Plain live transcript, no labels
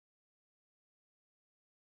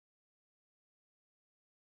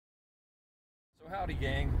So howdy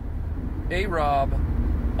gang,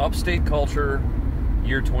 ARob, Upstate Culture,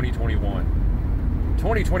 year 2021.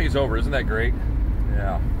 2020 is over, isn't that great?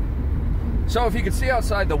 Yeah. So if you can see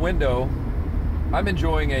outside the window, I'm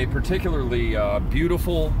enjoying a particularly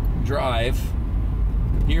beautiful drive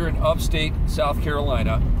here in upstate South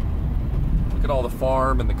Carolina. Look at all the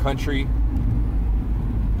farm and the country.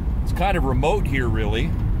 It's kind of remote here really.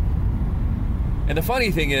 And the funny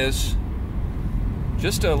thing is,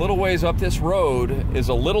 just a little ways up this road is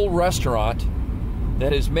a little restaurant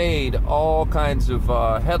that has made all kinds of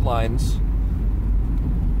headlines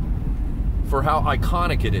for how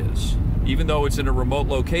iconic it is. Even though it's in a remote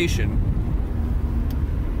location,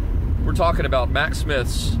 we're talking about Mac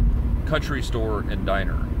Smith's Country Store and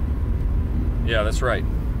Diner. Yeah, that's right.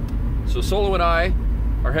 So Solo and I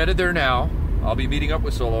are headed there now. I'll be meeting up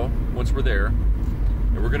with Solo once we're there.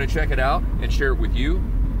 And we're gonna check it out and share it with you.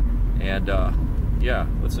 And yeah,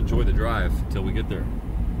 let's enjoy the drive till we get there.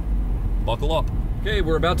 Buckle up. Okay,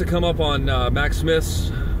 we're about to come up on Mac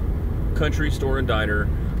Smith's Country Store and Diner.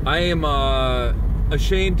 I am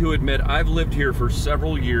ashamed to admit I've lived here for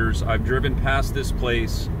several years. I've driven past this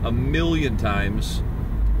place a million times,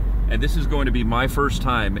 and this is going to be my first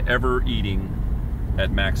time ever eating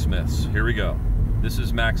at Mac Smith's. Here we go. This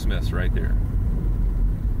is Mac Smith's right there.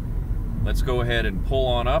 Let's go ahead and pull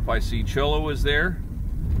on up. I see Cholo is there.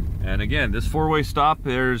 And again, this four-way stop,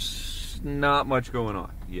 there's not much going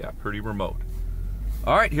on. Yeah, pretty remote.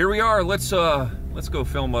 All right, here we are. Let's go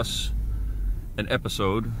film us an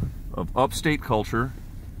episode of Upstate Culture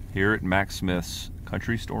here at Mac Smith's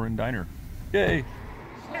Country Store and Diner. Yay!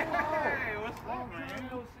 Hey, what's up,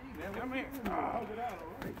 man? Come here. Oh, get out.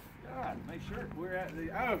 All right. God, nice shirt. We're at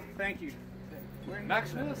the, oh, thank you. We're in Mac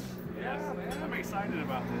Smith's? Yes, Yeah, man. I'm excited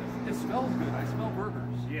about this. It smells good. I smell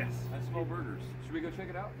burgers. Yes. I smell burgers. Should we go check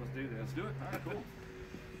it out? Let's do this. Let's do it. All right, cool.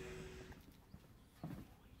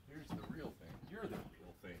 Here's the real thing. You're the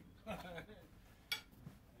real thing. Look at that.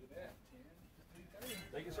 10, 15, 30.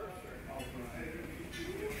 Thank you, sir.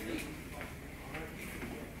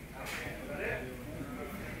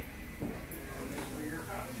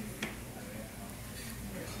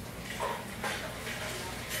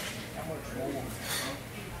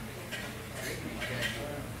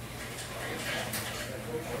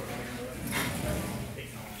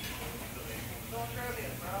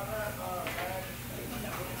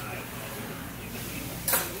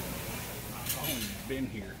 Been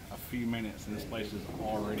here a few minutes and this place is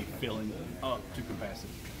already filling up to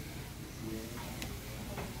capacity.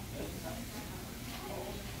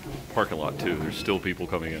 Parking lot too. There's still people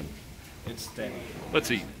coming in. It's steady. Let's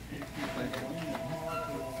eat.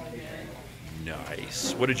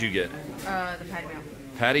 Nice. What did you get? The patty melt.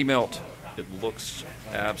 Patty melt. It looks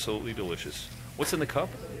absolutely delicious. What's in the cup?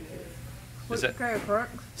 Is that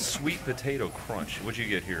sweet potato crunch? What'd you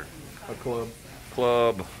get here? A club.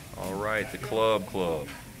 Club. All right, the club.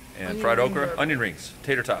 And Onion fried rings okra, are- onion rings,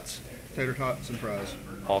 tater tots. Tater tots and fries.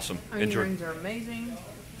 Awesome. Onion rings are amazing.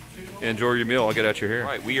 Enjoy your meal. I'll get out your hair. All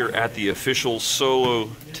right, we are at the official Solo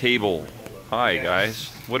table. Hi, guys.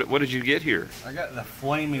 What did you get here? I got the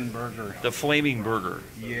flaming burger. The flaming burger.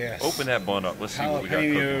 Yes. Open that bun up. Let's see what we got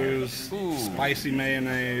cooking. Jalapenos, Ooh. spicy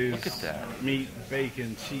mayonnaise. Look at that. Meat,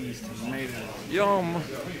 bacon, cheese, tomatoes. Yum.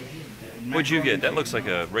 What'd you get? That looks like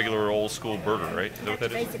a regular old school burger, right? Is that what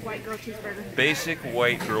that is? Basic white girl cheeseburger. Basic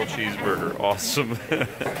white grilled cheeseburger. Awesome.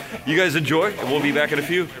 You guys enjoy? We'll be back in a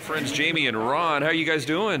few. Your friends Jamie and Ron, how are you guys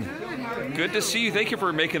doing? Good to see you. Thank you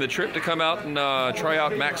for making the trip to come out and try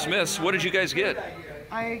out Mac Smith's. What did you guys get?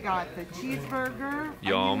 I got the cheeseburger,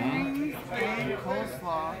 Yum. onion rings, and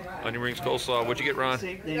coleslaw. Onion rings, coleslaw. What'd you get, Ron?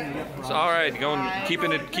 It's all right. Going,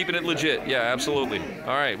 keeping it legit. Yeah, absolutely. All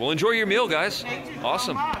right. Well, enjoy your meal, guys.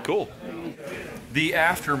 Awesome. Cool. The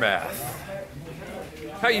aftermath.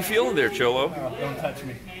 How you feeling there, Cholo? Don't touch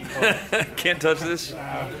me. Can't touch this?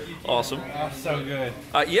 Awesome. Oh, so good.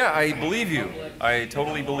 Yeah, I believe you. I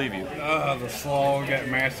totally believe you. The slaw got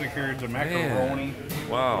massacred. The macaroni.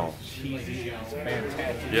 Wow. Cheesy. It's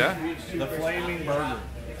fantastic. Yeah? The flaming burger.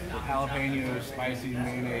 With jalapeno, spicy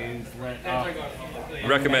mayonnaise.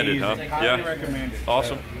 Recommended, huh? Amazing. Highly Yeah. recommended.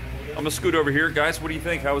 Awesome. I'm gonna scoot over here. Guys, what do you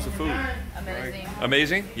think? How was the food? Amazing.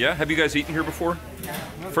 Amazing? Yeah? Have you guys eaten here before?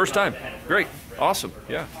 First time? Great. Awesome.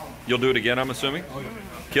 Yeah. You'll do it again, I'm assuming?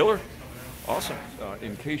 Killer? Awesome.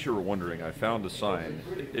 In case you were wondering, I found a sign.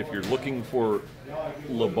 If you're looking for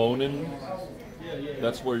Lebonin,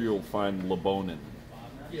 that's where you'll find Lebonin.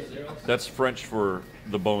 That's French for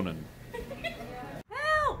the bonin.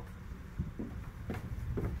 Help!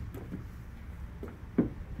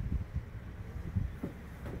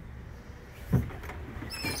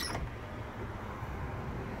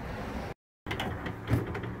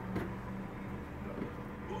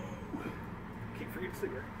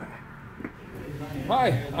 Hi,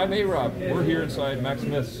 I'm ARob. We're here inside Mac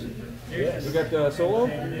Smith's. Yes. We got Solo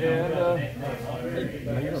and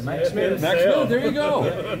Mac Smith. Mac Smith. There you go,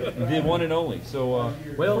 the one and only. So,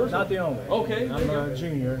 Well, not the only. Okay. I'm a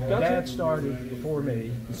junior. Gotcha. Dad started before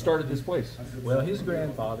me. you started this place. Well, his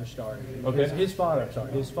grandfather started. Okay. His father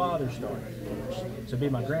started first. So be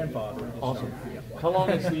my grandfather. just Awesome. started. Yeah. How long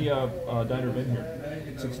has the diner been here?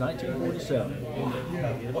 Since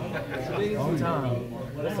 1947. Long time.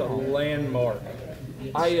 That's a landmark.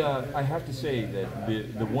 I have to say that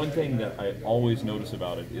the one thing that I always notice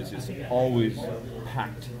about it is it's always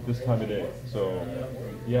packed this time of day. So,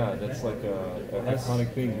 yeah, that's like an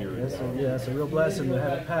iconic thing here. That's a real blessing to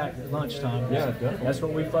have it packed at lunchtime. Yeah, definitely. That's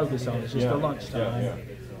what we focus on. It's just Yeah, the lunchtime. yeah.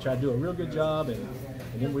 Try to do a real good job, and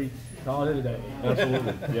then we call it a day.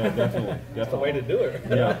 Absolutely. Yeah, definitely. That's the way to do it.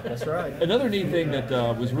 Yeah. That's right. Another neat thing that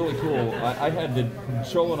was really cool,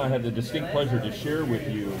 Shoal and I had the distinct pleasure to share with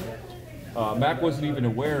you. Mac wasn't even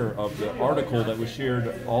aware of the article that was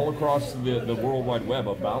shared all across the World Wide Web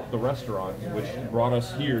about the restaurant, which brought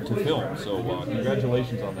us here to film. So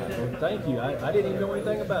congratulations on that. Thank you. I didn't even know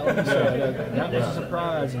anything about it. So that was a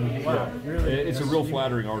surprise. And wow, really, It's a real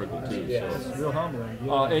flattering article too. it's real humbling.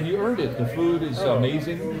 Yeah. And you earned it. The food is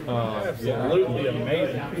amazing. Absolutely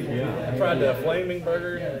amazing. Yeah. I tried the flaming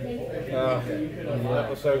burger. That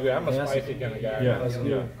was so good. I'm a spicy kind of guy. Yeah, That's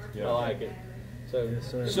good. yeah. I like it. So,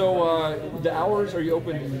 Yes, sir. So the hours, are you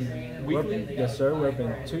open weekly? Yes, sir. We're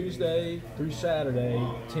open Tuesday through Saturday,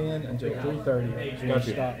 10 until 3:30. So we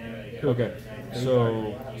Gotcha. stop. Okay.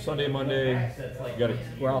 So Sunday, Monday, you got it.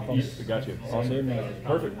 We're off on Got you. Sunday Awesome. and Monday.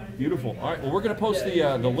 Perfect. Beautiful. All right. Well, we're going to post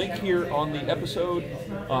the link here on the episode.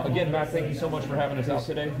 Again, Matt, thank you so much for having us out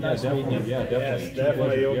today. Nice meeting you. Yeah, definitely. yes,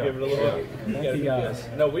 definitely. You'll Yeah. give it a little. Yeah. Thank you, guys.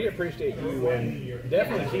 No, we appreciate you and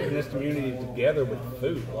definitely keeping this community together with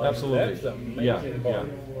food. Like, Absolutely. That's the amazing Yeah, part.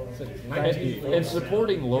 Since 1940. And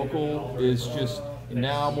supporting local is just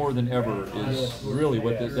now more than ever is really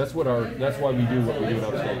what that's why we do what we do in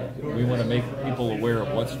Upstate. We want to make people aware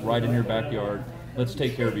of what's right in your backyard. Let's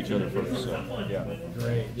take care of each other first. So yeah,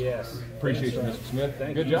 Great. Yes. appreciate you, Mr. Smith.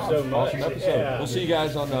 Thank Good you job. so much. Awesome episode. Yeah. We'll see you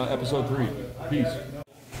guys on episode 3. Peace.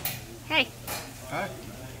 Hey, Hi.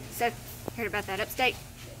 so heard about that Upstate?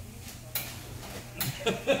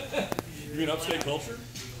 You mean Upstate culture?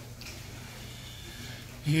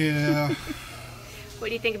 Yeah. What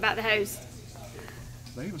do you think about the host?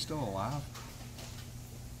 They even still alive?